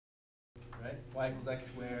y equals x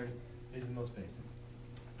squared is the most basic.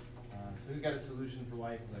 So who's got a solution for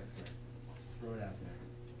y equals x squared? Just throw it out there.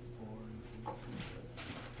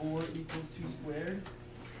 4 equals 2 squared.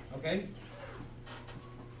 Okay?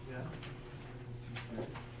 Yeah. Equals 2 squared.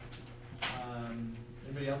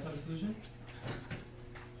 Anybody else have a solution?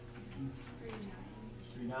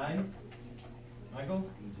 3, 9. Michael?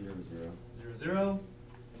 0, 0. 0, 0.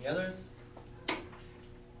 Any others?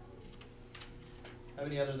 How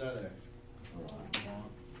many others are there?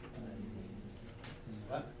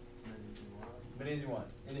 What? As many as you want.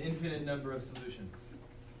 An infinite number of solutions.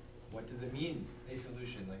 What does it mean, a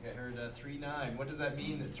solution? Like I heard 3, 9. What does that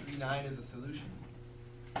mean that 3, 9 is a solution?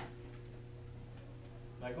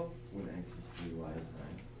 Michael? When x is 3, y is 9.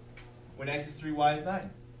 When x is 3, y is 9.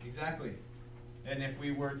 Exactly. And if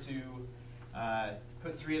we were to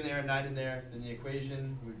put 3 in there and 9 in there, then the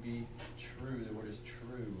equation would be true. The word is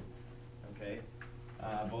true. Okay?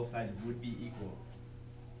 Both sides would be equal.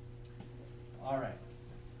 All right.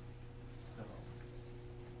 So,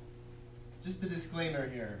 just a disclaimer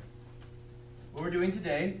here. What we're doing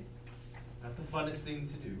today, not the funnest thing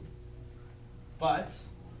to do, but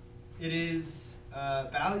it is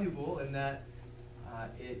valuable in that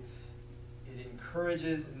it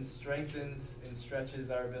encourages and strengthens and stretches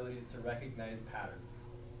our abilities to recognize patterns.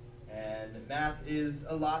 And math is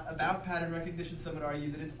a lot about pattern recognition. Some would argue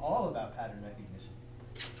that it's all about pattern recognition.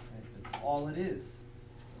 Right? That's all it is.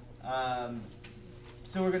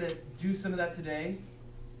 So we're going to do some of that today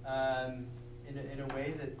in a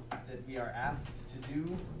way that we are asked to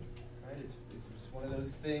do. Right? It's just one of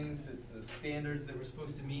those things. It's those standards that we're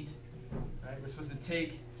supposed to meet. Right? We're supposed to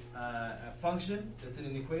take a function that's in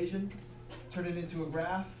an equation, turn it into a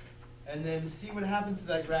graph, and then see what happens to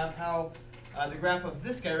that graph, how the graph of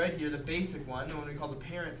this guy right here, the basic one, the one we call the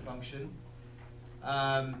parent function,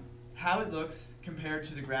 how it looks compared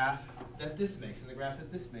to the graph that this makes, and the graph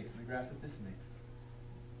that this makes, and the graph that this makes.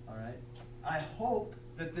 All right? I hope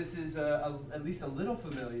that this is at least a little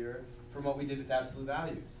familiar from what we did with absolute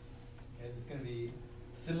values. Okay? It's going to be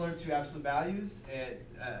similar to absolute values.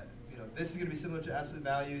 This is going to be similar to absolute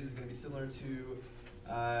values. It's going to be similar to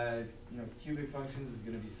cubic functions. It's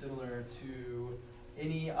going to be similar to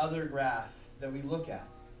any other graph that we look at.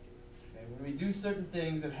 Okay? When we do certain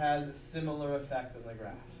things, it has a similar effect on the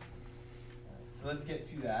graph. So let's get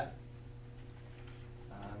to that.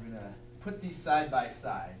 I'm going to put these side by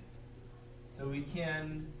side so we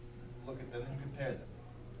can look at them and compare them.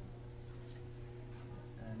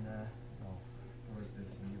 And we'll work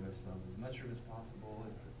this and give ourselves as much room as possible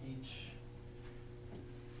for each.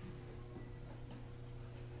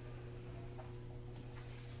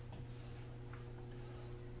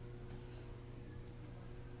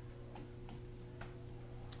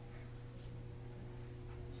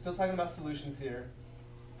 Still talking about solutions here,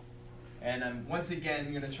 and I'm once again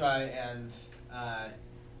going to try and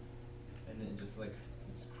then just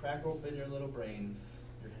crack open your little brains,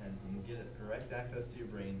 your heads, and get direct access to your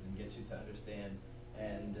brains and get you to understand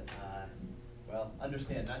and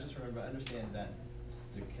understand, not just remember, but understand that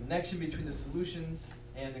the connection between the solutions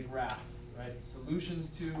and the graph, right? The solutions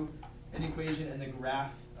to an equation and the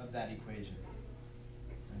graph of that equation.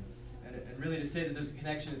 And really to say that there's a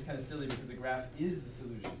connection is kind of silly because the graph is the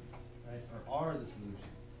solutions, right? Or are the solutions.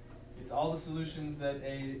 It's all the solutions that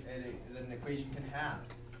an equation can have,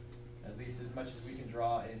 at least as much as we can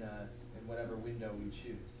draw in whatever window we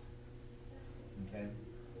choose. Okay?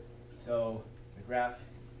 So the graph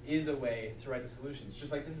is a way to write the solutions,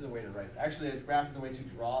 just like this is a way to write. Actually, a graph is a way to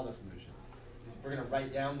draw the solutions. We're going to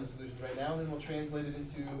write down the solutions right now, and then we'll translate it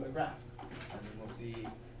into a graph. And then we'll see,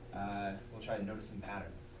 we'll try to notice some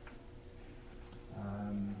patterns.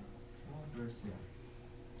 Verse, yeah.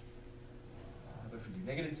 But for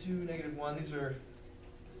 -2, -1, these are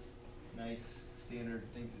nice standard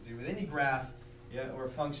things to do. With any graph or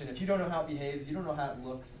function, if you don't know how it behaves, you don't know how it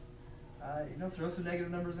looks, throw some negative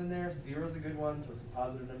numbers in there. 0 is a good one. Throw some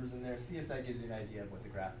positive numbers in there. See if that gives you an idea of what the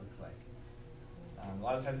graph looks like. A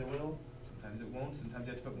lot of times it will. Sometimes it won't. Sometimes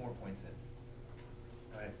you have to put more points in.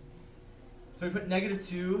 All right. So we put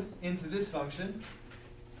 -2 into this function.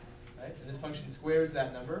 Right? And this function squares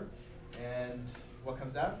that number, and what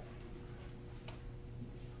comes out?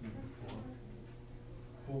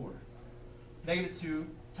 4. -2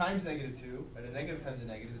 times -2, right? A negative times a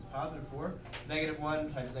negative is +4. -1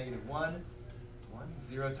 times -1, 1.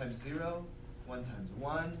 0 times 0, 1 times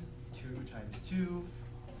 1, 2 times 2.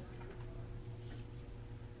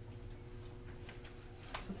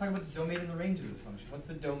 So let's talk about the domain and the range of this function. What's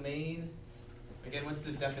the domain? Again, what's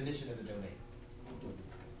the definition of the domain?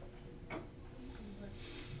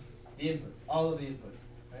 The inputs, all of the inputs,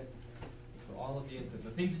 right? So all of the inputs.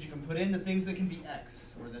 The things that you can put in, the things that can be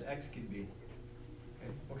x, or that x can be.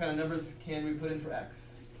 Okay. What kind of numbers can we put in for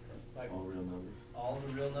x? Like All real numbers. all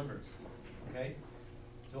the real numbers. Okay?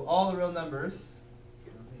 So all the real numbers,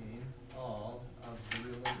 all of the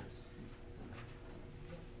real numbers.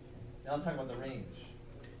 Now let's talk about the range.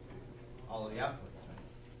 All of the outputs, right?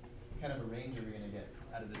 What kind of a range are we going to get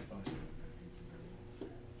out of this function?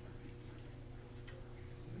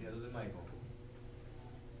 Somebody other than Michael.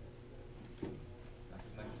 Not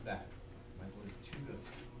because Michael's bad. Michael is too good.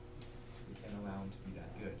 We can't allow him to be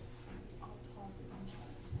that good. All positive numbers.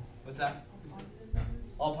 What's that? All positive numbers.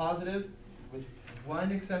 All positive, with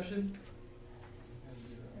one exception.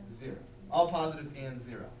 0. All positive and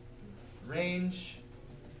 0. Range,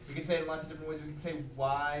 we can say it in lots of different ways. We can say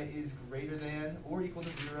y is greater than or equal to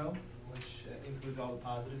 0, which includes all the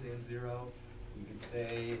positives and 0. We could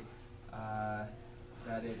say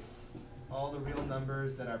that it's all the real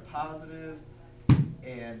numbers that are positive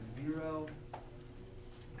and 0.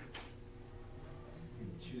 You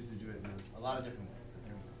can choose to do it in a lot of different ways, but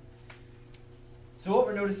there we go. So what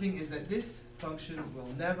we're noticing is that this function will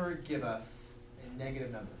never give us a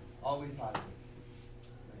negative number, always positive.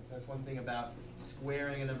 Right, so that's one thing about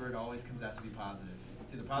squaring a number, it always comes out to be positive.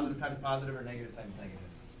 It's either positive times positive or negative times negative.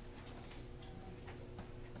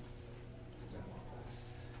 Let's grab all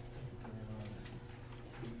this.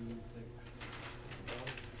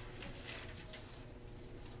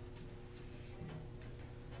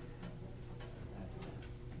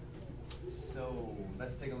 So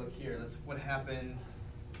let's take a look here. What happens?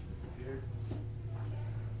 This disappeared.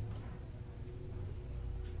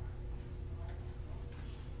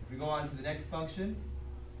 If we go on to the next function,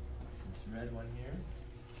 this red one here,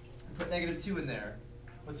 we put -2 in there.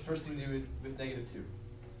 What's the first thing to do with -2?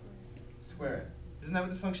 Square it. Isn't that what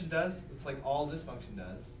this function does? It's like all this function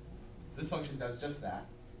does. So this function does just that,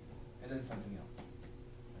 and then something else.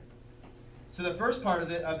 So the first part of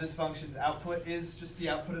this function's output is just the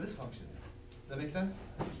output of this function. Does that make sense?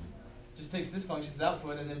 Just takes this function's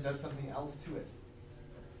output and then does something else to it.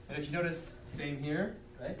 And if you notice, same here,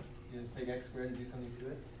 right? You just take x squared and do something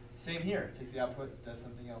to it. Same here, it takes the output, does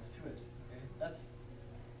something else to it. Okay? That's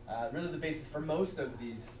really the basis for most of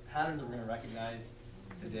these patterns that we're going to recognize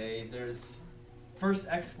today. There's first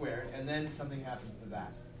x squared, and then something happens to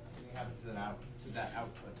that. Something happens to that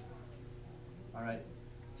output. All right.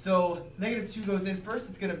 So -2 goes in. First,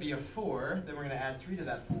 it's going to be a 4. Then we're going to add 3 to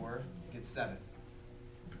that 4. Get 7.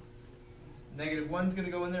 -1's going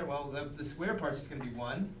to go in there. Well, the square part's just going to be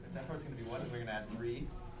 1. That part's going to be 1, and we're going to add 3.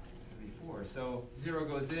 It's going to be 4. So 0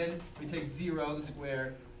 goes in. We take 0, the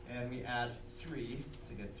square, and we add 3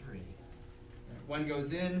 to get 3. 1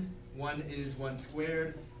 goes in. 1 is 1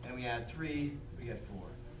 squared, and we add 3. We get 4.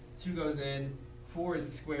 2 goes in. 4 is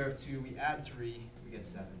the square of 2. We add 3. We get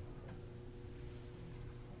 7.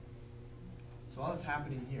 So all that's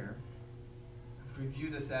happening here, if we view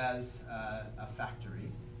this as a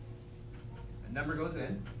factory, a number goes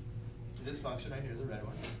in to this function right here, the red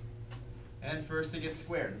one, and first it gets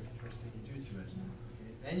squared. That's the first thing you do to it.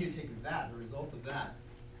 Okay. Then you take that, the result of that,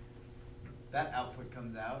 that output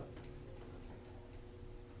comes out,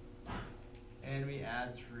 and we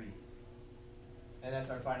add 3. And that's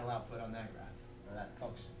our final output on that graph, or that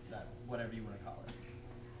function, that whatever you want to call it.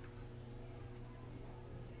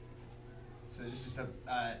 So it's just a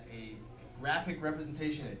graphic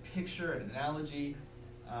representation, a picture, an analogy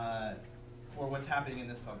for what's happening in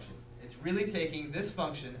this function. It's really taking this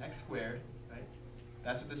function, x squared, right?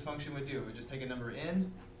 That's what this function would do. It would just take a number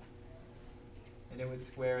in, and it would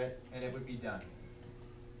square it, and it would be done.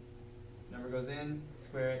 Number goes in,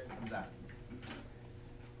 square it, comes out.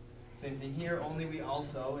 Same thing here, only we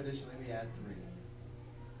also, additionally, we add 3.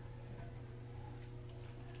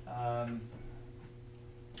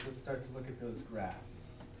 Let's start to look at those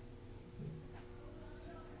graphs.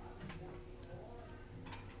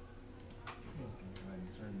 I'm just going to go ahead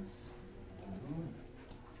and turn this blue.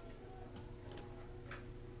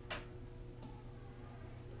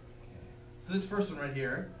 Okay. So this first one right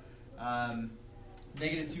here,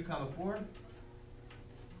 -2 comma 4,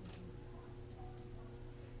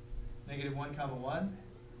 -1 comma 1,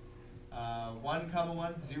 1 comma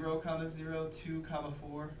 1, 0 comma 0, 2 comma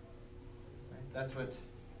 4. Right? That's what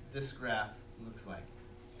this graph looks like.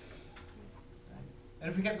 Right? And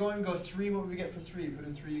if we kept going and go 3, what would we get for 3? Put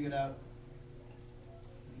in 3, you get out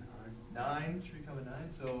 9, 3 comma 9.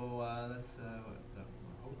 So that's what the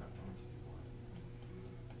whole graph.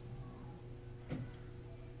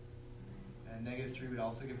 And -3 would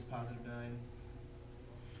also give us positive 9.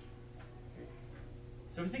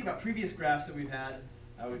 So if we think about previous graphs that we've had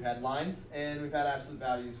lines and we've had absolute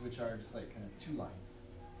values, which are just like kind of 2 lines.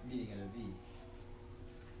 meeting at a V.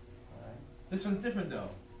 Alright. This one's different though.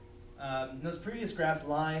 In those previous graphs,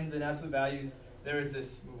 lines and absolute values, there is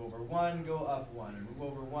this move over 1, go up 1, or move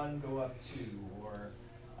over 1, go up 2, or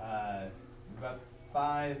move up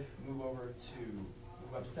 5, move over 2,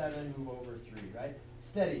 move up 7, move over 3, right?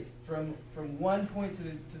 Steady. From one point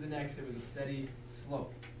to the next, it was a steady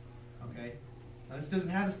slope. Okay? Now this doesn't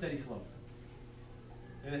have a steady slope.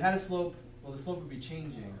 If it had a slope, well, the slope would be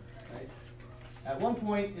changing, right? At one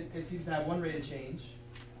point, it seems to have one rate of change.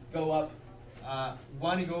 Go up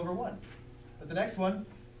 1 and go over 1. But the next one,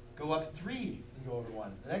 go up 3 and go over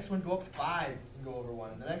 1. The next one, go up 5 and go over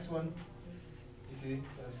 1. And the next one, you see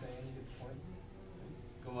what I'm saying? You get the point?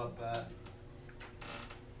 Go up,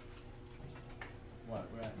 what,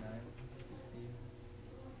 we're at 9, 16.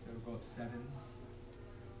 So we'll go up 7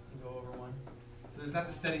 and go over 1. So there's not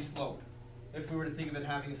the steady slope. If we were to think of it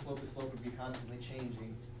having a slope, the slope would be constantly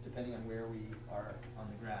changing depending on where we are on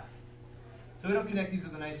the graph. So we don't connect these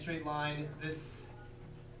with a nice straight line. This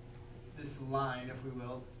line, if we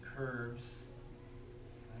will, curves,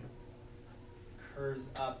 right? Curves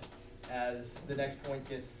up as the next point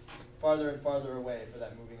gets farther and farther away for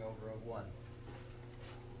that moving over of 1.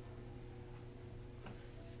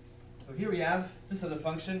 So here we have this other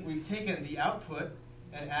function. We've taken the output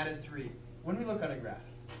and added 3. When we look on a graph,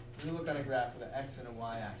 with an x and a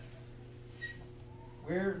y axis,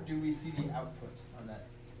 where do we see the output on that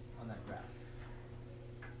graph?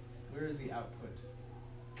 Where is the output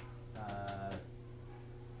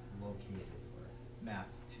located or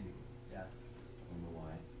mapped to? Yeah. On the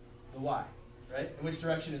y. The y, right? In which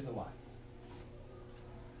direction is the y?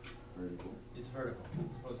 Vertical. It's vertical,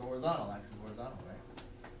 as opposed to horizontal. X is horizontal, right?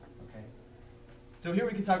 Okay. So here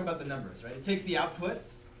we can talk about the numbers, right? It takes the output.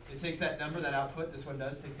 It takes that number, that output, this one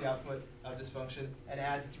does, takes the output of this function and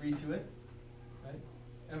adds 3 to it, right?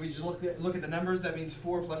 And we just look at the numbers. That means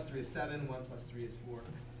 4 plus 3 is 7, 1 plus 3 is 4.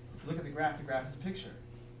 If you look at the graph is a picture,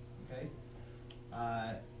 okay?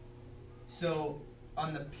 So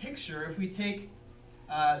on the picture, if we take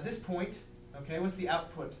this point, okay, what's the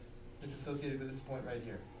output that's associated with this point right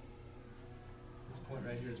here? This point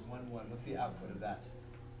right here is 1, 1. What's the output of that?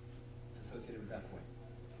 It's associated with that point.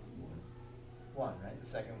 1, right? The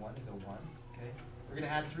second one is a 1, okay? We're going to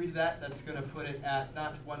add 3 to that. That's going to put it at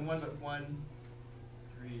not 1, 1, but 1,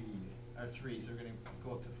 3. So we're going to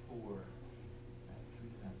go up to 4. Add 3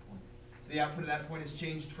 to that point. So the output of that point is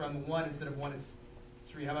changed from 1 instead of 1 is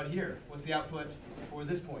 3. How about here? What's the output for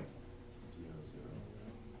this point? 0, 0.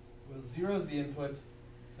 Well, 0 is the input.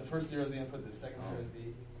 The first 0 is the input. The second 0 is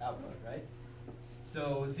the output, right?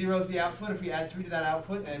 So 0 is the output. If we add 3 to that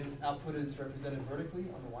output, and output is represented vertically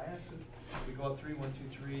on the y-axis, we go up 3, 1,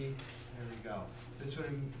 2, 3. There we go. This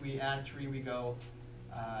one, we add 3, we go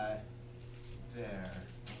there. 1,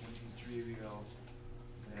 2, 3, we go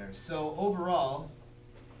there. So overall,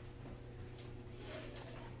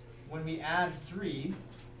 when we add 3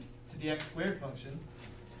 to the x squared function,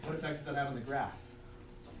 what effect does that have on the graph?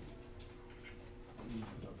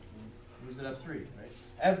 Moves it up 3, right?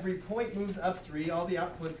 Every point moves up 3. All the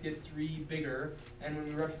outputs get 3 bigger. And when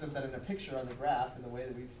we represent that in a picture on the graph, in the way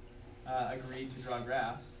that we've agreed to draw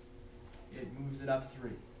graphs, it moves it up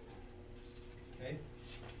 3. Okay?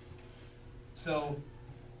 So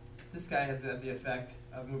this guy has the effect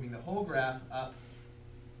of moving the whole graph up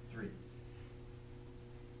 3.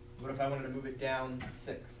 What if I wanted to move it down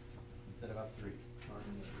 6 instead of up 3?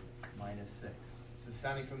 Minus 6. Is this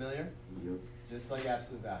sounding familiar? Yep. Just like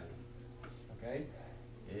absolute value. Okay?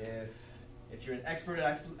 If you're an expert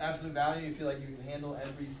at absolute value, you feel like you can handle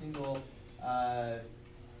every single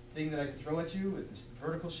thing that I can throw at you with just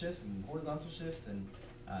vertical shifts and horizontal shifts and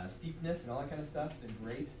steepness and all that kind of stuff, then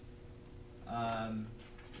great.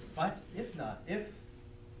 But if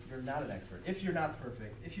you're not an expert, if you're not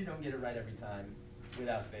perfect, if you don't get it right every time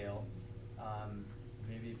without fail,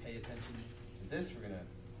 maybe pay attention to this. We're going to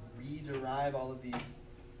rederive all of these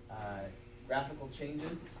graphical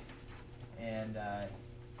changes and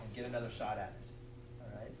get another shot at it. All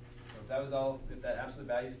right. So if that absolute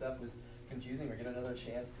value stuff was confusing, we're getting another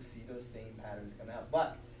chance to see those same patterns come out.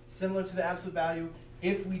 But similar to the absolute value,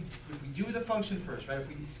 if we do the function first, right? If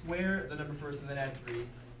we square the number first and then add 3,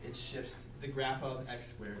 it shifts the graph of x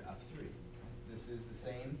squared up 3. This is the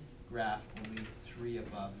same graph, only 3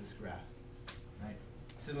 above this graph. Right?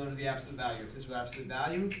 Similar to the absolute value. If this were absolute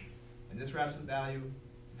value and this were absolute value,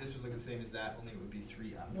 this would look the same as that, only it would be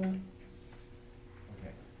 3 up.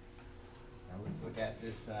 Okay. Now let's look at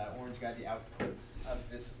this orange guy, the outputs of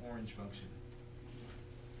this orange function.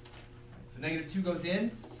 Right, so negative 2 goes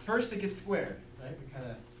in. First it gets squared. Right? We kind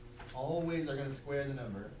of always are going to square the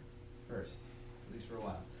number first, at least for a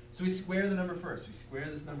while. So we square the number first. We square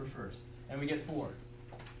this number first, and we get 4.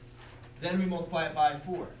 Then we multiply it by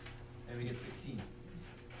 4, and we get 16.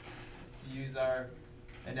 To use our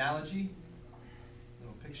analogy,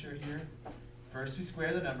 little picture here. First we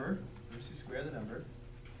square the number.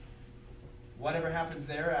 Whatever happens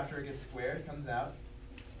there after it gets squared comes out.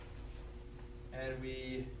 And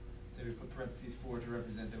we put parentheses 4 to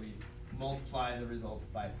represent that we multiply the result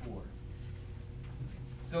by 4.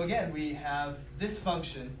 So again, we have this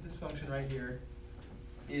function right here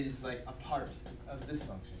is like a part of this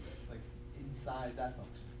function. It's like inside that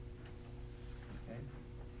function. Okay?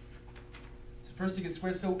 So first it gets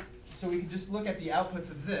squared, so we can just look at the outputs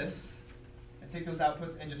of this and take those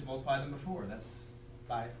outputs and just multiply them by 4. That's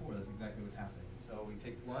exactly what's happening. So we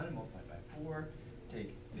take 1 and multiply it by 4,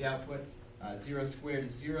 take the output, 0 squared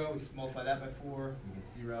is 0, we multiply that by 4, we get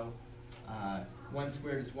 0. 1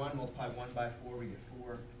 squared is 1, multiply 1 by 4, we get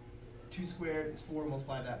 4. 2 squared is 4,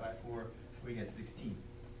 multiply that by 4, we get 16.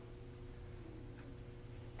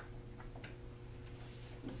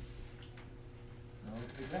 Now look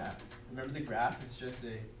at the graph. Remember, the graph is just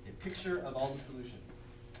a picture of all the solutions.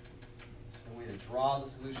 It's a way to draw the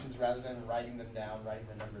solutions rather than writing them down, writing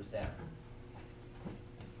the numbers down.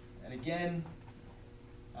 And again,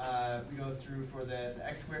 we go through for the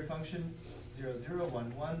x squared function, 0, 0,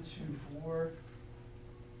 1, 1, 2, 4,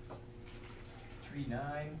 3,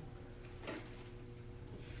 9.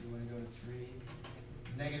 We want to go to 3.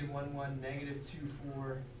 Negative 1, 1, negative 2,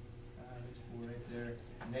 4. There's 4 right there.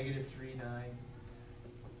 Negative 3, 9.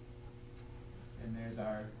 And there's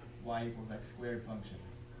our y equals x squared function.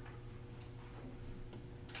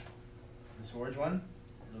 This orange one,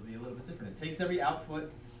 it'll be a little bit different. It takes every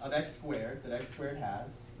output of x squared that x squared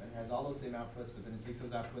has. It has all those same outputs, but then it takes those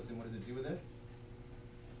outputs and what does it do with it?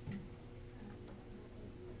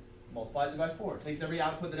 Multiplies it by 4. It takes every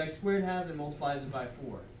output that x squared has and multiplies it by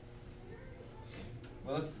 4.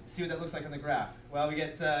 Well, let's see what that looks like on the graph. Well, we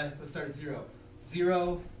get, let's start at 0.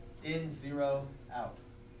 0 in, 0 out.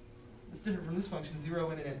 It's different from this function. 0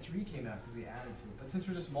 in and 3 came out because we added to it. But since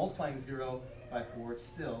we're just multiplying 0 by 4, it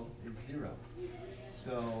still is 0.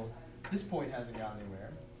 So this point hasn't gone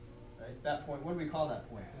anywhere. Right? That point, what do we call that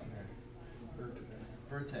point? Vertex.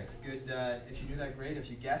 Vertex. Good. If you knew that, great. If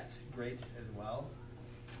you guessed, great as well.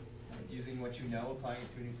 Using what you know, applying it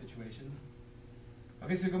to a new situation.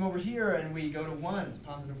 Okay, so come over here and we go to 1,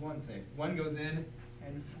 positive 1, say. 1 goes in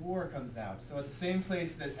and 4 comes out. So at the same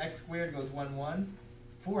place that x squared goes 1, 1,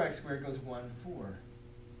 4x squared goes 1, 4.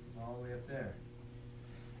 It's all the way up there.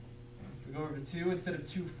 If we go over to 2, instead of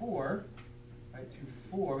 2, 4, right, 2,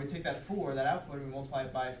 4, we take that 4, that output, and we multiply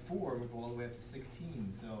it by 4, we go all the way up to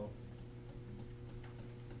 16. So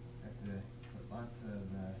I have to put lots of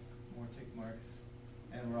more tick marks,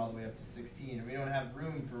 and we're all the way up to 16. And we don't have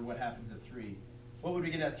room for what happens at 3. What would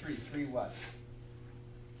we get at 3? 3 what?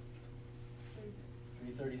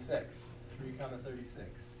 336. 3 comma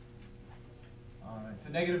 36. All right, so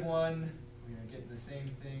negative 1, we are getting the same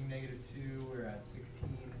thing. Negative 2, we're at 16.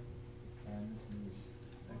 And this is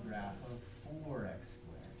a graph of 4x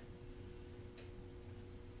squared.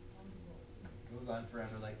 It goes on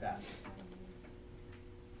forever like that.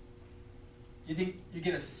 You think you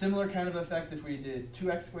get a similar kind of effect if we did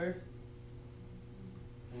 2x squared?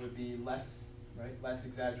 It would be less, right? Less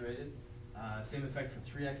exaggerated. Same effect for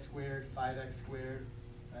 3x squared, 5x squared,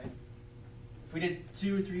 right? If we did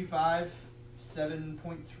 2, 3, 5,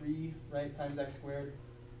 7.3, right, times x squared,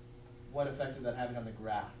 what effect is that having on the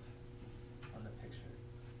graph, on the picture?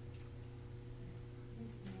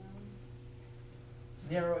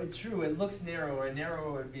 Narrow, it's true, it looks narrower, and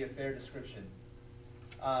narrower would be a fair description.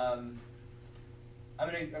 I'm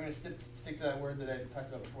gonna stick to that word that I talked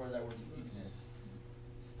about before, that word steepness.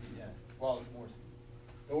 Yeah, well, it's more steep.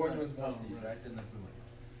 The orange one's more steep, right, than the blue one.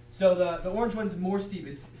 So the orange one's more steep,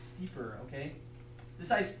 it's steeper, okay?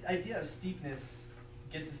 This idea of steepness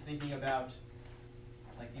gets us thinking about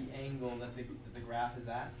like the angle that the graph is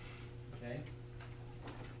at, okay?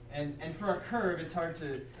 And for a curve, it's hard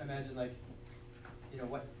to imagine like, you know,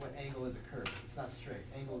 what angle is a curve? It's not straight.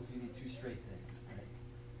 Angles, you need two straight things, right?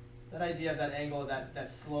 That idea of that angle, that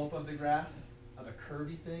slope of the graph, of a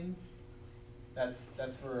curvy thing, that's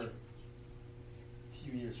for a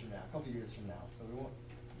few years from now, a couple years from now. So we won't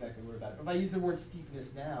exactly worry about it. But if I use the word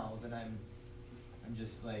steepness now, then I'm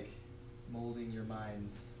just like molding your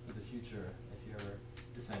minds for the future if you ever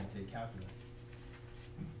decide to take calculus.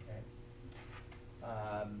 Okay.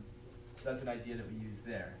 So that's an idea that we use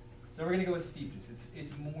there. So we're going to go with steepness.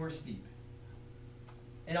 It's more steep.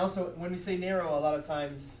 And also, when we say narrow, a lot of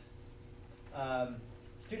times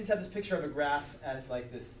students have this picture of a graph as like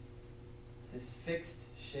this fixed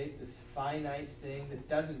shape, this finite thing that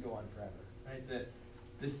doesn't go on forever, right? That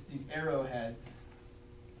these arrowheads,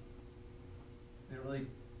 they really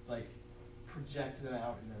like project them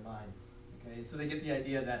out in their minds. Okay, and so they get the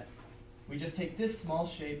idea that we just take this small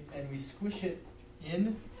shape and we squish it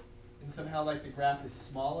in, and somehow like the graph is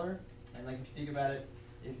smaller. And like if you think about it,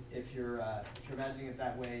 if you're imagining it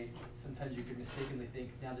that way, sometimes you could mistakenly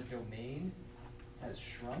think now the domain has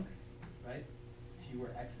shrunk, right?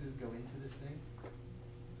 Fewer x's go into this thing.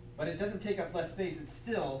 But it doesn't take up less space. It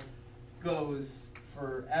still goes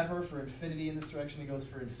forever, for infinity in this direction. It goes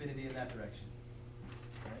for infinity in that direction.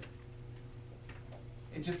 Right?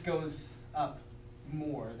 It just goes up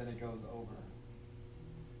more than it goes over.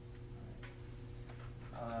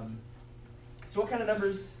 Right. So what kind of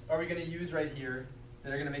numbers are we going to use right here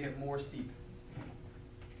that are going to make it more steep?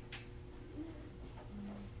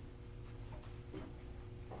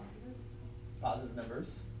 Positive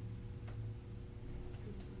numbers.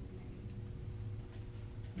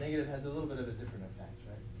 Negative has a little bit of a different effect,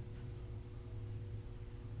 right?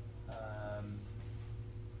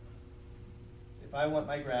 If I want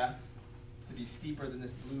my graph to be steeper than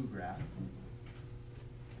this blue graph,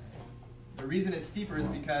 the reason it's steeper is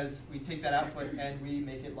because we take that output and we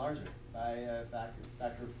make it larger by a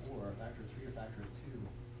factor of 4, or a factor of 3, or a factor of 2.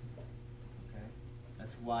 Okay,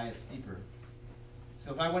 that's why it's steeper.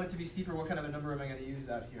 So if I want it to be steeper, what kind of a number am I going to use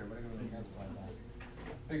out here? What am I going to multiply by?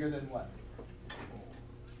 Bigger than what?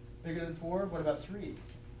 Bigger than 4? What about 3?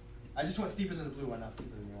 I just want steeper than the blue one, not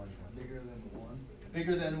steeper than the orange one. Bigger than 1.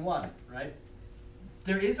 Bigger than 1, right?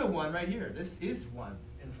 There is a 1 right here. This is 1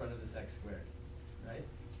 in front of this x squared, right?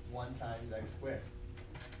 1 times x squared.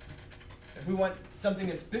 If we want something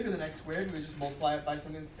that's bigger than x squared, we just multiply it by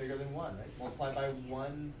something that's bigger than 1, right? Multiply by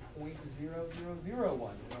 1.0001.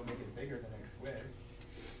 It'll make it bigger than x squared.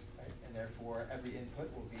 Right? And therefore, every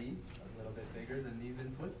input will be a little bit bigger than these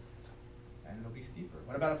inputs, and it'll be steeper.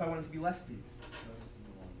 What about if I want it to be less steep?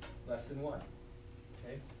 Less than 1.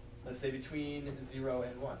 Okay? Let's say between 0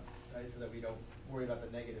 and 1, right? So that we don't worry about the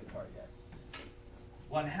negative part yet.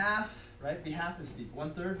 1/2, right? Be half as steep.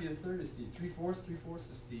 1/3, be a third as steep. 3/4, 3/4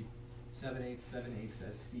 as steep. 7/8, 7/8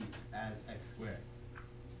 as steep as x squared.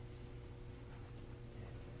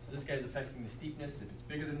 So this guy's affecting the steepness. If it's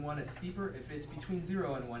bigger than 1, it's steeper. If it's between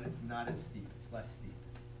 0 and 1, it's not as steep. It's less steep.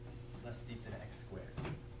 Less steep than x squared.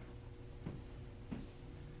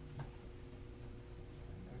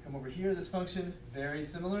 Come over here, this function, very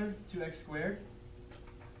similar to x squared.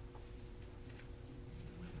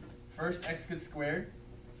 First, x gets squared.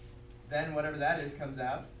 Then whatever that is comes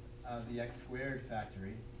out of the x squared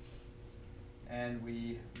factory. And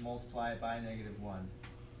we multiply it by -1.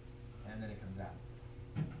 And then it comes out.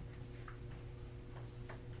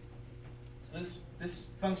 So this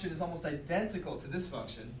function is almost identical to this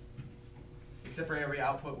function, except for every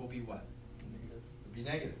output will be what? Negative. It'll be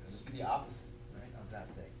negative. It'll just be the opposite, right, of that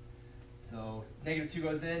thing. So -2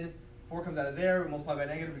 goes in, 4 comes out of there, we multiply by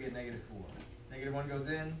negative, we get -4. -1 goes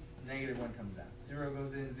in, -1 comes out. 0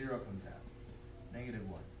 goes in, 0 comes out.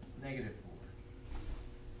 -1, -4.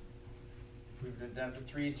 If we moved it down to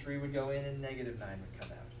 3, 3 would go in and -9 would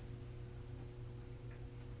come out.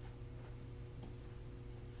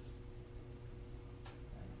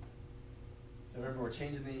 So remember, we're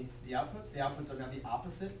changing the outputs. The outputs are now the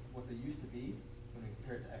opposite of what they used to be when we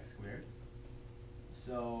compare it to x squared.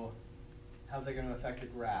 So how's that going to affect the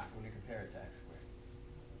graph when we compare it to x squared?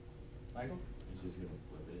 Michael? It's just going to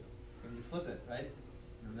flip it. When you flip it, right?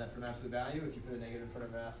 Remember that from absolute value? If you put a negative in front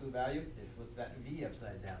of an absolute value, it flipped that v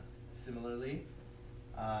upside down. Similarly,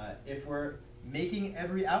 if we're making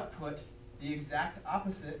every output the exact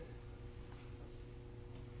opposite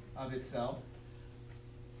of itself,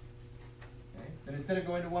 okay, then instead of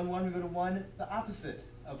going to 1, 1, we go to 1, the opposite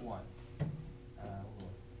of 1.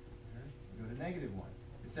 We go to -1.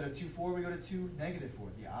 Instead of 2, 4, we go to 2, -4,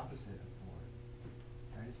 the opposite of 4.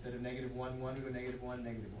 Right? Instead of -1, 1, we go -1,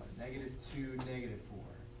 -1, -2,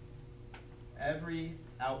 -4. Every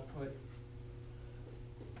output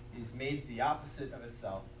is made the opposite of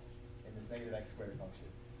itself in this negative x squared function,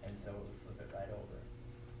 and so it would flip it right over.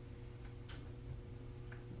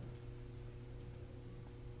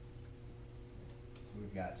 So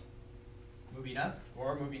we've got moving up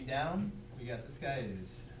or moving down. We got this guy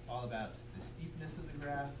is all about the steepness of the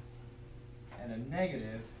graph, and a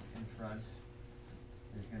negative in front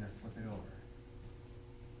is going to flip it over.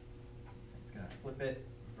 It's going to flip it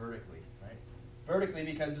vertically, right? Vertically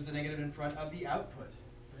because there's a negative in front of the output.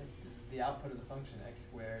 Right? This is the output of the function. X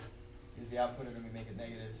squared is the output, and then we make it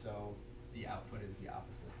negative, so the output is the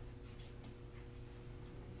opposite.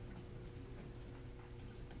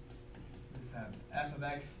 f of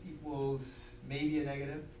x equals maybe a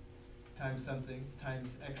negative times something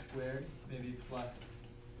times x squared, maybe plus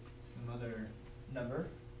some other number.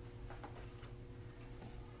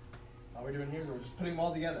 All we're doing here is we're just putting them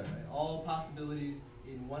all together, right? All possibilities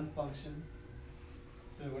in one function.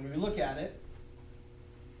 So when we look at it,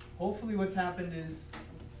 hopefully what's happened is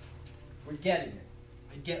we're getting it.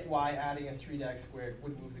 I get why adding a 3 to x squared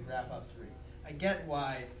would move the graph up 3. I get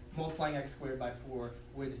why multiplying x squared by 4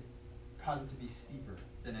 would cause it to be steeper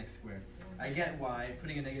than x squared. I get why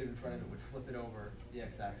putting a negative in front of it would flip it over the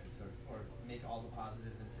x-axis or make all the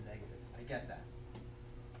positives into negatives. I get that.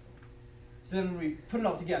 So then when we put it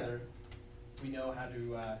all together, we know how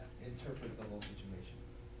to interpret the whole situation.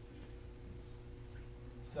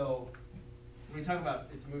 So when we talk about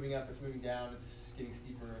it's moving up, it's moving down, it's getting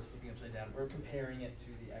steeper, or it's flipping upside down, we're comparing it to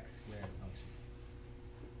the x squared function.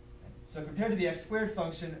 Okay. So compared to the x squared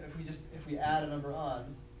function, if we add a number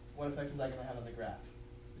on, what effect is that going to have on the graph?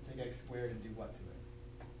 We take x squared and do what to it?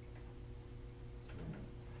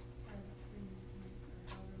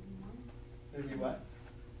 It would be what?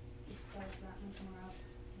 It starts that much more up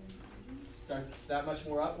than Starts that much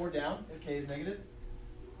more up or down if k is negative,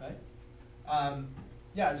 right?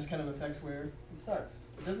 Yeah, it just kind of affects where it starts.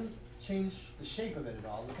 It doesn't change the shape of it at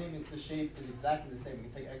all. The shape is exactly the same. We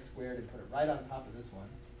can take x squared and put it right on top of this one,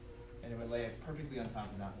 and it would lay it perfectly on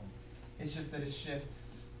top of that one. It's just that it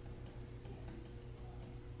shifts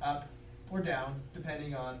up or down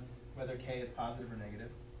depending on whether k is positive or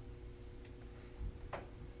negative.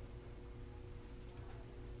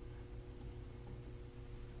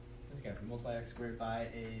 This guy, if we multiply x squared by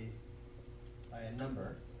a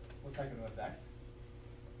number, what's that going to affect?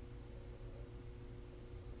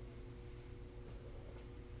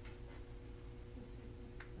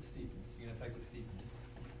 The steepness. You're going to affect the steepness.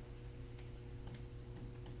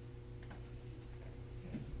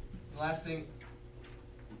 Okay. The last thing,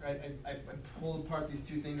 right? I pull apart these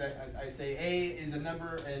two things. I say a is a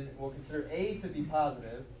number, and we'll consider a to be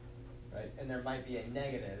positive, right? And there might be a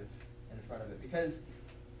negative in front of it because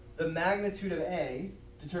the magnitude of a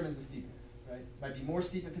determines the steepness, right? Might be more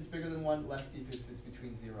steep if it's bigger than 1, less steep if it's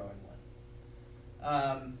between 0 and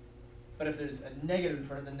 1. But if there's a negative in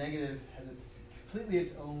front of it, the negative has completely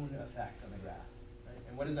its own effect on the graph, right?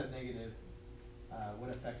 And what is that negative? What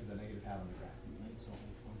effect does that negative have on the graph? Makes all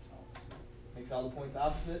the points opposite. Makes all the points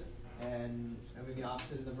opposite, and moving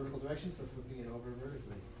opposite in the vertical direction, so flipping it over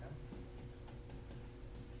vertically. Okay?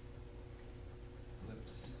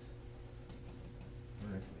 Flips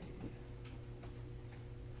vertically.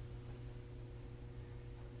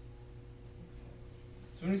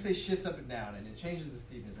 So when we say shifts up and down, and it changes the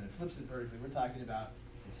steepness, and it flips it vertically, we're talking about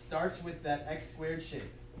it starts with that x squared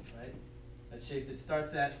shape, right? That shape that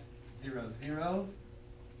starts at 0, 0.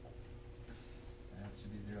 That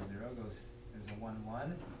should be 0, 0. Goes, there's a 1,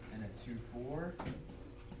 1, and a 2, 4.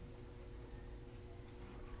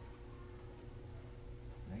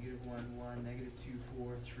 Negative 1, 1, negative 2,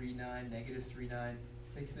 4, 3, 9, negative 3, 9.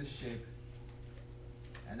 Takes this shape.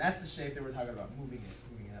 And that's the shape that we're talking about, moving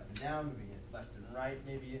it up and down, moving it left and right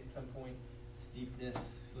maybe at some point,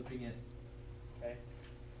 steepness, flipping it, okay?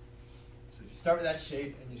 So if you start with that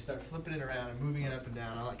shape and you start flipping it around and moving it up and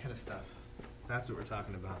down, all that kind of stuff, that's what we're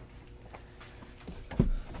talking about.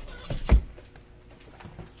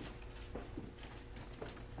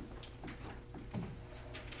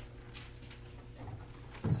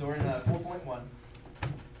 So we're in 4.1.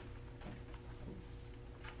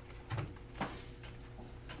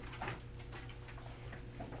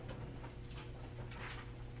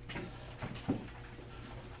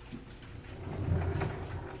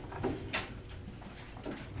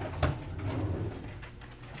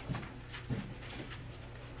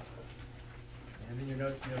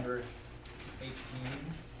 Notes number 18.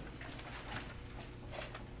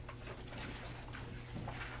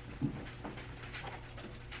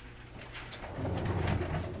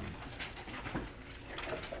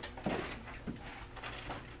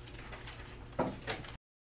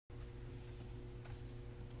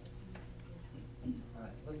 All right,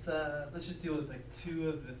 let's just deal with like two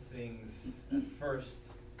of the things at first,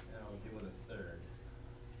 and I'll deal with a third.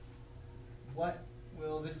 What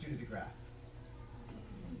will this do to the graph?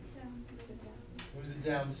 Moves it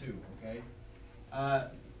down 2, okay?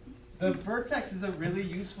 The vertex is a really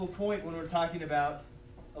useful point when we're talking about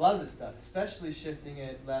a lot of this stuff, especially shifting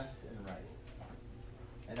it left and right,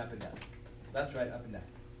 and up and down. Left, right, up and down.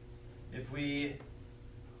 If we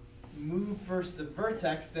move first the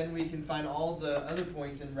vertex, then we can find all the other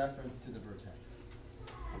points in reference to the vertex.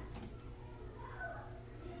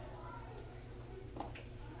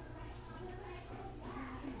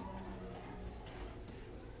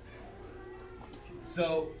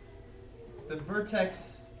 So the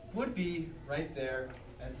vertex would be right there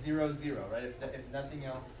at 0, 0, right? If nothing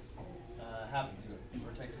else happened to it, the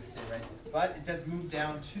vertex would stay right there. But it does move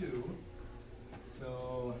down 2.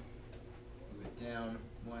 So move it down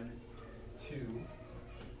 1, 2.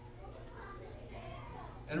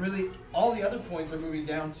 And really, all the other points are moving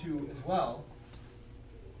down 2 as well.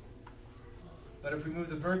 But if we move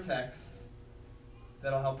the vertex,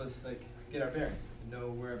 that'll help us like get our bearings and know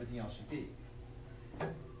where everything else should be.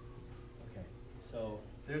 Okay, so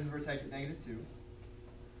there's the vertex at -2.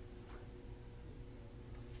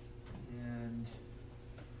 And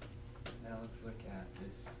now let's look at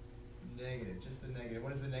this negative, just the negative.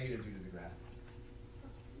 What does the negative do to the graph?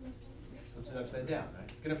 Flips it upside down, right?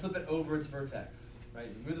 It's going to flip it over its vertex, right?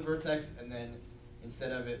 You move the vertex, and then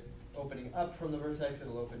instead of it opening up from the vertex,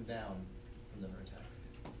 it'll open down from the vertex.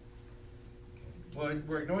 Okay. Well,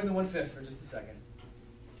 we're ignoring the 1/5 for just a second.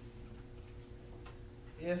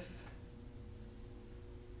 If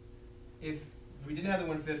we didn't have the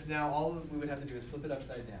 1/5, now all we would have to do is flip it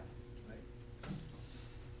upside down, right?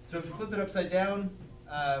 So if we flipped it upside down,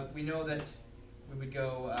 we know that we would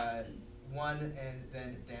go 1 and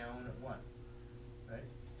then down 1, right?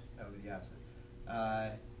 That would be the opposite.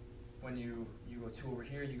 When you go 2 over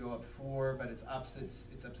here, you go up 4, but it's opposites,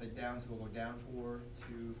 it's upside down, so we'll go down 4,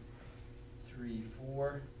 2, 3,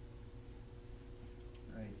 4,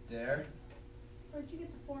 right there. Where'd you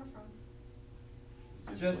get the 4 from?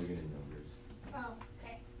 Just plugging in numbers. Oh,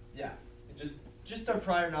 okay. yeah, just our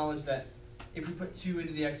prior knowledge that if we put 2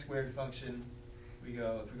 into the x squared function, if we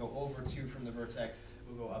go over 2 from the vertex,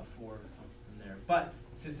 we'll go up 4 from there. But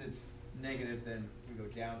since it's negative, then we go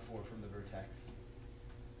down 4 from the vertex.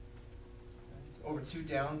 So over 2,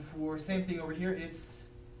 down 4. Same thing over here. It's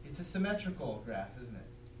a symmetrical graph, isn't it?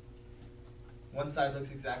 One side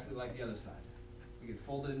looks exactly like the other side. We could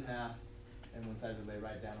fold it in half, and one side would lay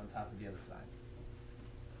right down on top of the other side.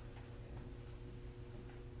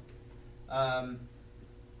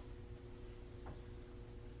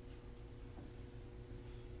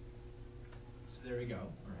 So there we go.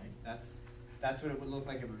 All right, that's what it would look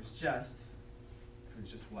like if it was just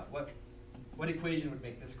what equation would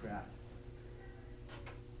make this graph?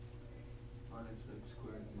 Minus x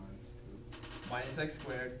squared minus 2. Minus x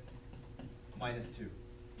squared minus 2.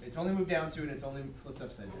 It's only moved down 2 and it's only flipped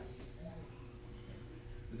upside down.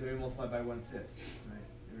 But then we multiply by 1/5, right?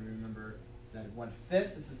 And remember that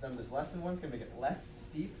 1/5, this is number that's less than 1, it's going to make it less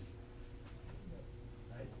steep.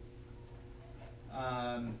 Right?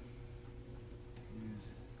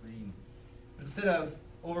 Use green. Instead of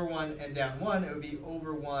over 1 and down 1, it would be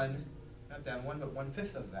over 1, not down 1, but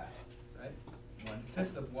 1/5 of that, right?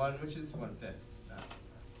 1/5 of 1, which is 1/5.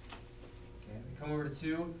 Okay, we come over to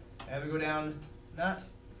 2, and we go down not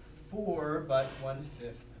 4, but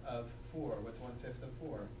 1/5 of 4. What's 1/5 of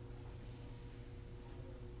 4?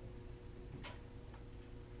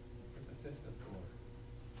 What's a fifth of 4?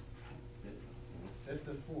 Fifth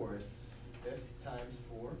of 4 is 5th times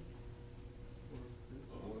 4.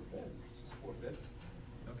 4/5. Just 4/5.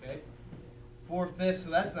 Okay. 4/5. So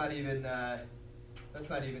that's not even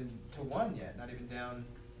to 1 yet. Not even down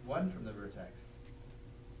 1 from the vertex.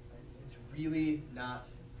 It's really not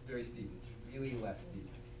very steep. It's really less steep.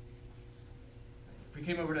 If we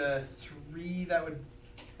came over to 3, that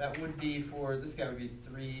would be for this guy would be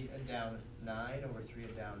 3 and down 9 over 3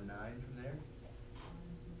 and down 9 from there.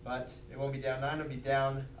 But it won't be down 9, it'll be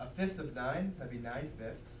down 1/5 of 9, that'd be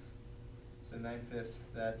 9/5. So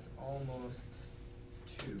 9/5, that's almost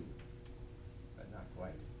 2, but not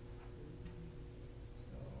quite. So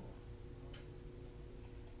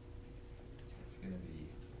it's going to be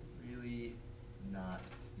really not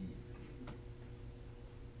steep,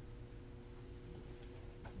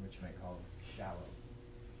 which you might call shallow.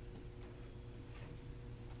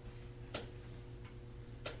 We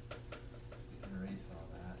can erase all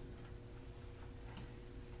that.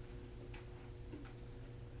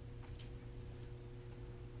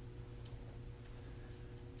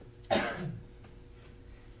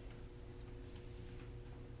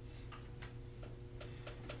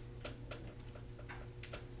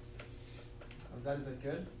 How's that? Is that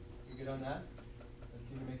good? You good on that? Does that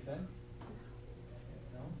seem to make sense?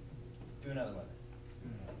 No? Let's do another one. Let's do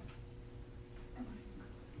another one.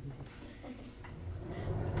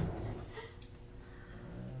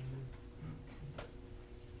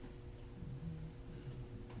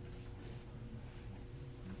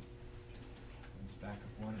 Let's back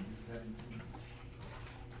up 1 and do 17.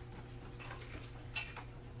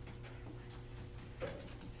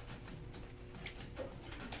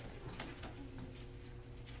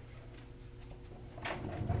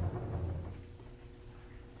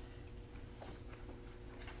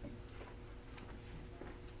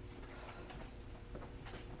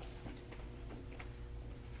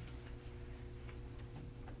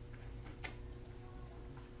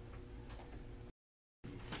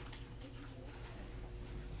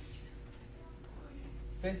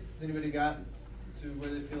 Okay, has anybody got to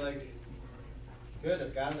where they feel like, good,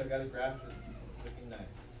 I've got it, I've got a graph that's looking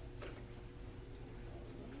nice.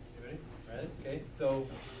 Anybody? Right? Okay, so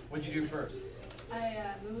what'd you do first?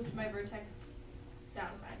 I moved my vertex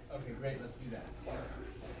down 5. Okay, great, let's do that.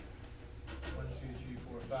 1, 2, 3,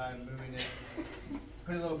 4, 5, moving it.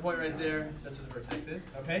 Put a little point right there, that's what the vertex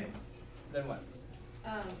is, okay? Then what?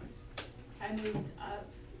 I moved up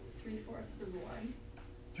 3/4 of 1.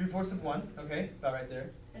 3/4 of 1, okay, about right there.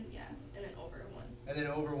 And yeah, and then over 1. And then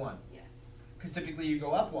over 1. Yeah. Because typically you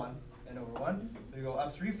go up 1 and over 1, so you go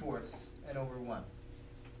up 3/4 and over 1.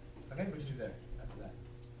 Okay, what'd you do there after that?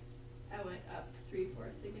 I went up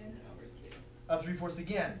 3/4 again and over 2. Up 3/4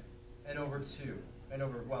 again and over 2. And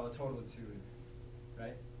over, well, a total of 2,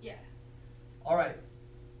 right? Yeah. All right,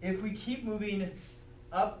 if we keep moving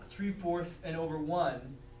up 3/4 and over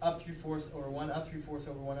 1, up 3/4 over 1, up 3/4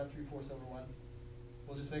 over 1, up 3/4 over 1,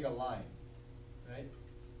 we'll just make a line, right?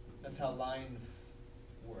 That's how lines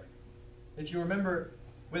work. If you remember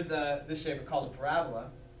with this shape called a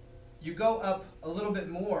parabola, you go up a little bit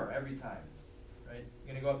more every time, right?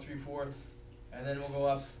 You're gonna go up 3/4, and then we'll go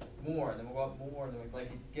up more, and then we'll go up more, and then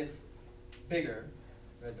like it gets bigger,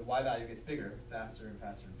 right? The y value gets bigger, faster and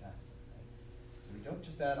faster and faster, right? So we don't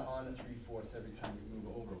just add on a 3/4 every time we move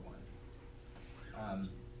over 1.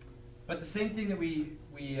 But the same thing that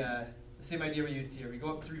the same idea we used here. We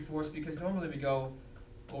go up 3/4 because normally we go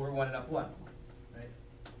over 1 and up 1, right?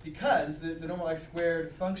 Because the normal x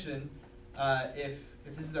squared function, if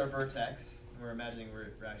this is our vertex, and we're imagining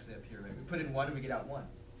we're actually up here, right? We put in 1 and we get out 1,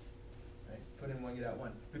 right? Put in 1, get out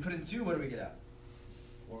 1. We put in 2, what do we get out?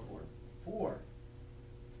 4,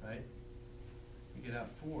 right? We get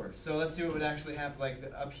out 4. So let's see what would actually happen. Like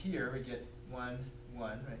up here, we get 1,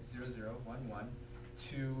 1, right? 0, 0, 1, 1,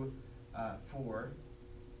 2, 4.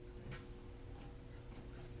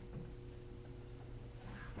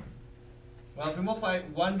 Well, if we multiply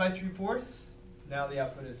 1 by 3/4, now the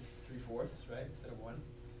output is 3/4, right, instead of 1.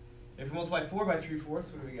 If we multiply 4 by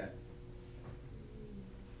 3/4, what do we get?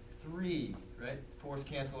 3, right? 4's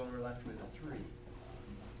cancel and we're left with a 3.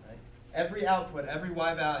 Right? Every output, every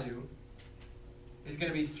y value is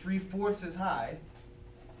going to be 3/4 as high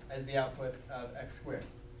as the output of x squared.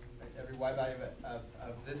 Right? Every y value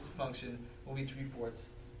of this function will be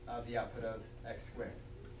 3/4 of the output of x squared.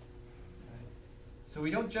 So we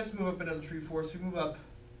don't just move up another 3/4, we move up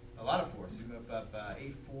a lot of fourths. We move up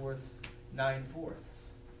 8/4, 9/4.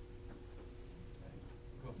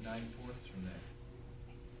 Go up 9/4 from there.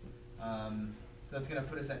 So that's going to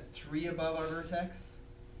put us at 3 above our vertex.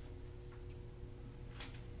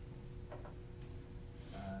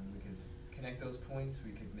 We could connect those points.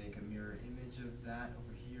 We could make a mirror image of that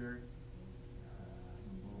over here.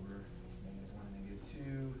 Move over -1 and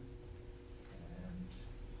 -2.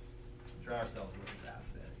 Draw ourselves a little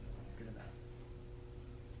graph there. It's good enough.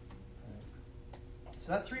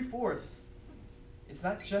 So that 3/4, it's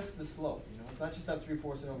not just the slope. It's not just up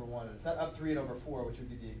 3/4 and over 1. It's not up 3 and over 4, which would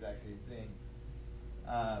be the exact same thing.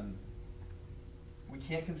 We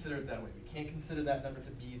can't consider it that way. We can't consider that number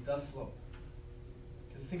to be the slope.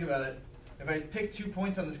 Because think about it. If I pick 2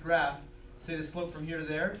 points on this graph, say the slope from here to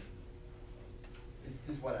there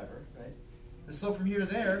is whatever, right? The slope from here to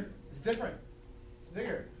there is different. It's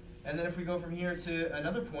bigger. And then if we go from here to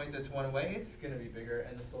another point that's 1 away, it's going to be bigger,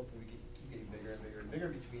 and the slope will keep getting bigger and bigger and bigger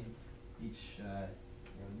between each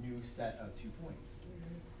new set of 2 points.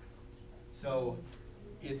 So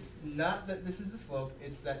it's not that this is the slope,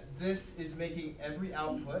 it's that this is making every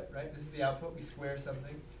output, right? This is the output, we square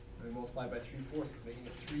something, and we multiply by 3/4, it's making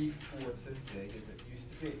it 3/4 as big as it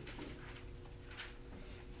used to be.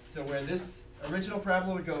 So where this original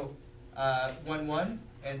parabola would go 1, 1,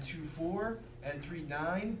 and 2, 4, and 3,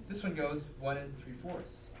 9. This one goes 1 and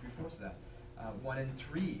 3/4, 3/4 of that. 1 and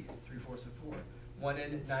 3, 3/4 of 4. 1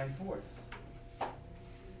 and 9/4.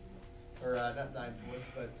 Or not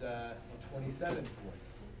 9/4, but 27/4.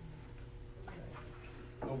 Okay.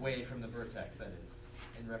 Away from the vertex, that is,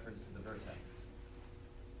 in reference to the vertex.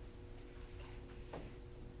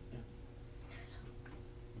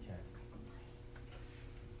 Okay.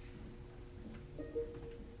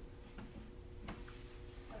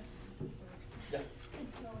 Yeah.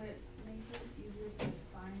 So it makes it easier to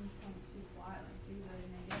find points to plot, like do the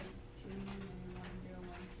 -2 and then 1, 0,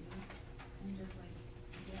 1, 2, and just like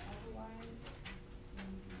get all the y's. And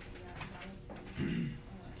figure out how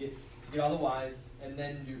To get all the y's, and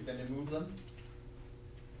then move them.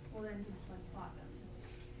 well, then just like plot them,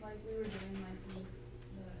 like we were doing like these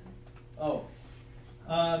Oh.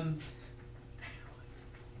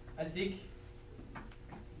 I think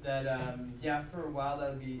that yeah, for a while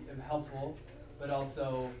that would be helpful, but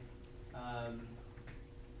also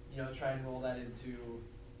try and roll that into,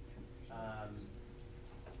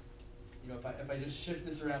 if I just shift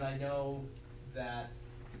this around, I know that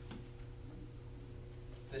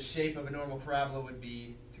the shape of a normal parabola would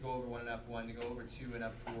be to go over 1 and up 1, to go over 2 and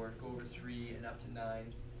up 4, to go over 3 and up to 9,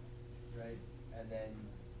 right? And then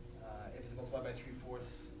if it's multiplied by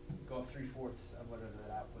 3/4, go up 3/4 of whatever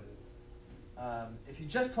that output is. If you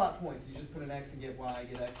just plot points, you just put an x and get y,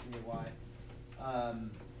 get x and get y,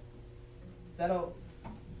 that'll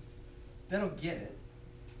get it,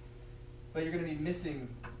 but you're going to be missing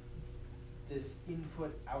this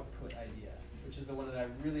input-output idea, which is the one that I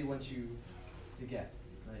really want you to get.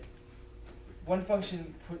 Right? One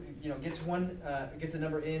function gets a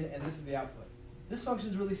number in, and this is the output. This function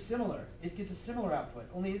is really similar. It gets a similar output,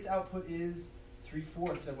 only its output is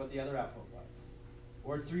 3/4 of what the other output was.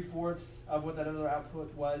 Or it's 3/4 of what that other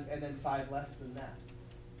output was, and then 5 less than that.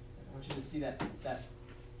 I want you to see that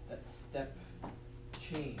step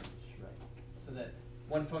change, right? So that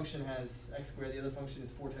one function has x squared, the other function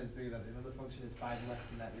is 4 times bigger than that, the other function is 5 less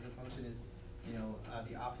than that, the other function is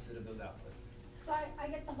the opposite of those outputs. So I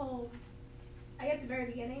get I get the very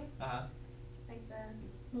beginning, Uh-huh. like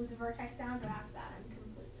move the vertex down, but after that I'm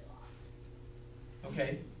completely lost.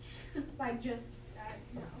 Okay, Like just,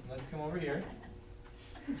 no. let's come over here.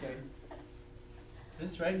 Okay.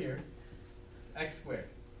 This right here is x squared,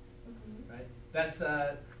 right?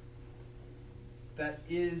 That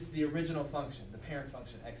is the original function, the parent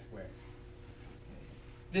function, x squared. Okay.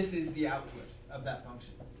 This is the output of that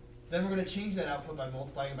function. Then we're going to change that output by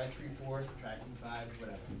multiplying it by 3/4, subtracting 5,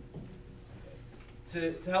 whatever.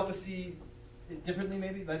 Okay. To help us see it differently,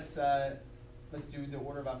 maybe let's do the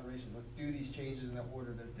order of operations. Let's do these changes in the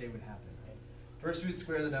order that they would happen. Right? First we would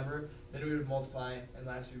square the number, then we would multiply, and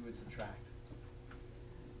last we would subtract.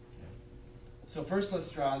 Okay. So first let's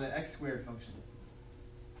draw the x squared function.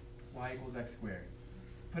 Y equals x squared.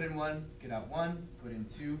 Put in 1, get out 1. Put in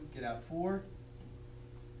 2, get out 4.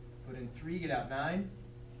 Put in 3, get out 9.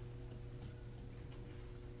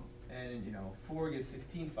 And 4 gives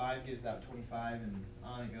 16, 5 gives out 25, and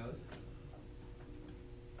on it goes.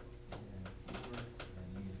 And 4,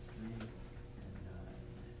 and negative 3, and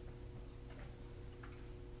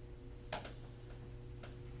 9.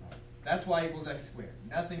 Right. That's y equals x squared.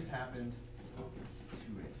 Nothing's happened to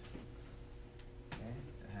it. Okay?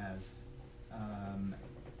 It has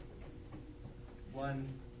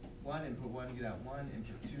 1, input 1, get out 1,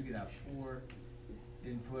 input 2, get out 4,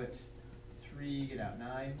 input 3, get out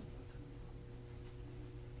 9.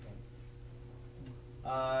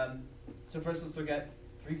 So first let's look at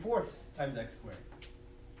 3/4 times x squared.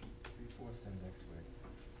 3/4 times x squared.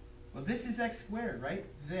 Well, this is x squared right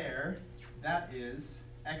there. That is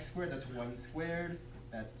x squared. That's 1 squared.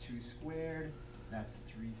 That's 2 squared. That's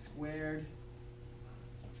 3 squared.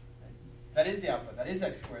 Right? That is the output. That is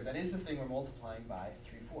x squared. That is the thing we're multiplying by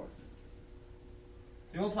 3/4.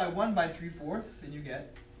 So you multiply 1 by 3/4 and you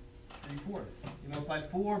get 3/4. You multiply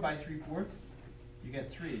 4 by 3/4, you get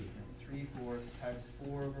 3. 3/4 times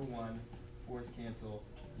 4 over 1, 4's cancel,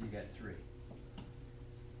 you get 3.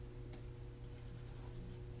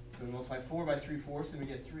 So we multiply 4 by 3/4 and we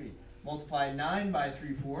get 3. Multiply 9 by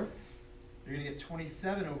 3/4, you're going to get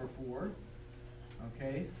 27 over 4.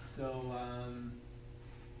 Okay, so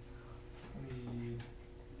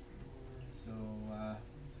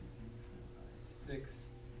 6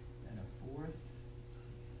 and a 4th,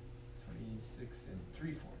 26 and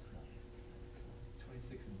 3/4.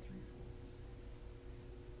 26 and 3/4.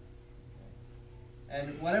 Okay.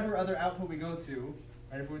 And whatever other output we go to,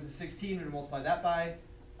 right, if we went to 16, we would multiply that by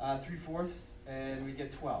 3/4, and we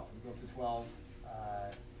get 12. We go up to 12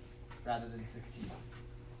 rather than 16.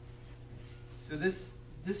 So this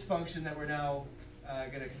function that we're now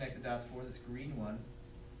going to connect the dots for, this green one,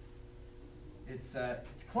 it's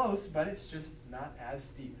close, but it's just not as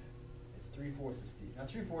steep. It's 3/4 as steep. Now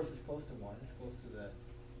 3/4 is close to 1. It's close to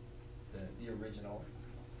the original,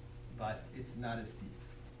 but it's not as steep.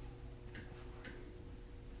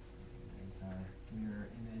 There's our mirror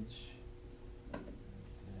image right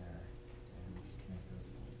there, and we can connect those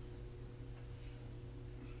points.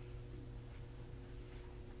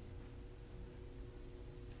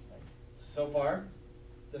 Right. So far,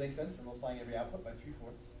 does that make sense? We're multiplying every output by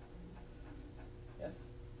 3/4. Yes?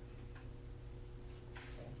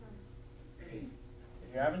 Okay.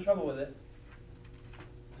 If you're having trouble with it,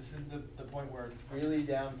 this is the point where it's really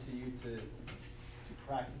down to you to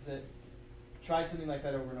practice it. Try something like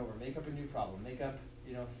that over and over. Make up a new problem. Make up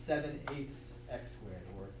 7/8 x squared,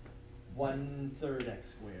 or 1/3 x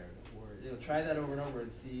squared, or try that over and over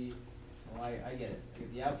and see. Oh, I get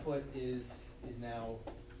it. The output is now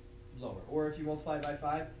lower. Or if you multiply it by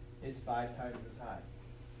 5, it's 5 times as high.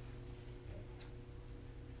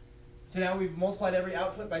 So now we've multiplied every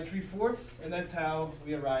output by 3/4, and that's how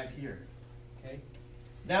we arrive here. Okay.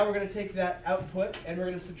 Now we're going to take that output and we're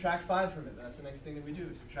going to subtract 5 from it. That's the next thing that we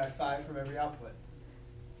do, subtract 5 from every output.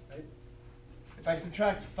 Right? If I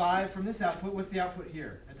subtract 5 from this output, what's the output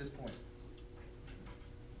here at this point?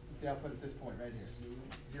 What's the output at this point right here?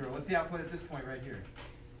 0. What's the output at this point right here?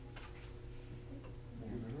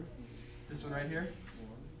 This one right here?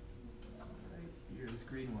 Right here, this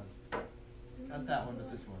green one. Not that one,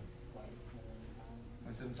 but this one.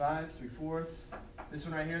 175, 3/4. This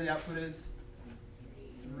one right here, the output is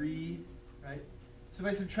 3, right? So if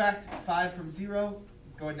I subtract 5 from 0,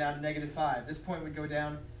 going down to -5. This point would go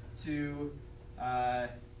down to -4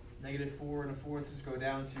 1/4. This would go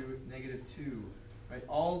down to -2. Right?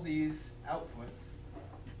 All these outputs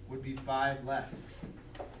would be 5 less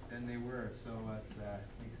than they were. So let's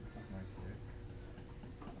make some tick marks here.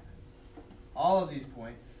 All of these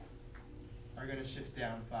points are going to shift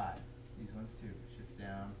down 5. These ones too. Shift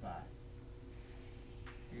down 5.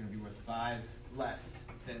 They're going to be worth 5 less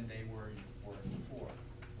than they were worth before.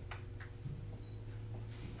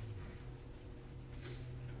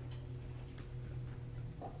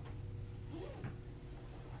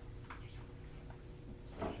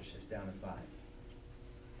 So those will shift down to 5.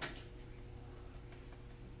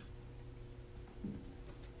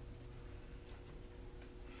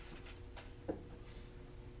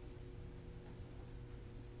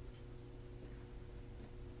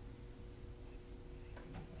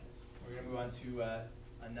 We're going to move on to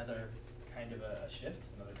another kind of a shift,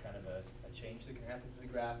 another kind of a change that can happen to the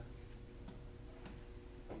graph.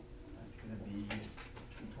 That's going to be,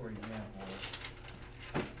 for example,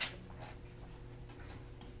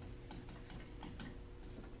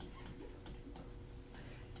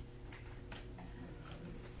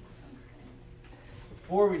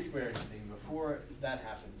 before we square anything, before that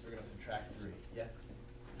happens, we're going to subtract 3. Yeah?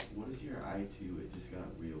 What does your I2, it just got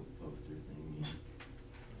real poster thing mean?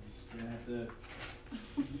 You're going to have to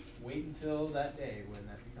wait until that day when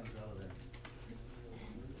that becomes relevant.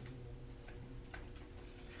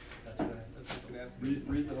 That's what's going to have to be.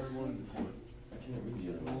 Read the other one before. I can't read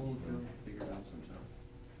the other one. We'll figure it out sometime.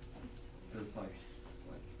 It's like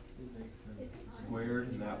squared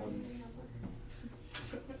and that one's.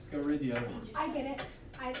 Just go read the other one. I get it.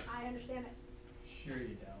 I understand it. Sure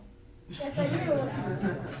you don't. Yes, I do.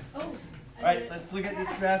 Oh. All right, let's look at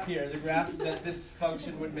this graph here, the graph that this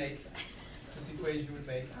function would make, this equation would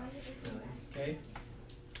make. Okay?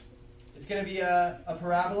 It's going to be a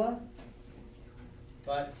parabola,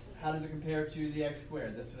 but how does it compare to the x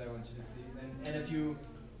squared? That's what I want you to see. And if you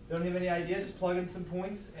don't have any idea, just plug in some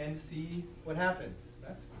points and see what happens.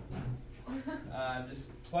 That's cool.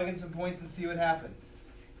 Just plug in some points and see what happens.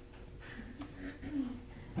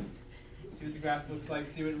 See what the graph looks like,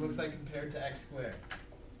 see what it looks like compared to x squared.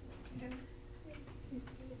 Okay.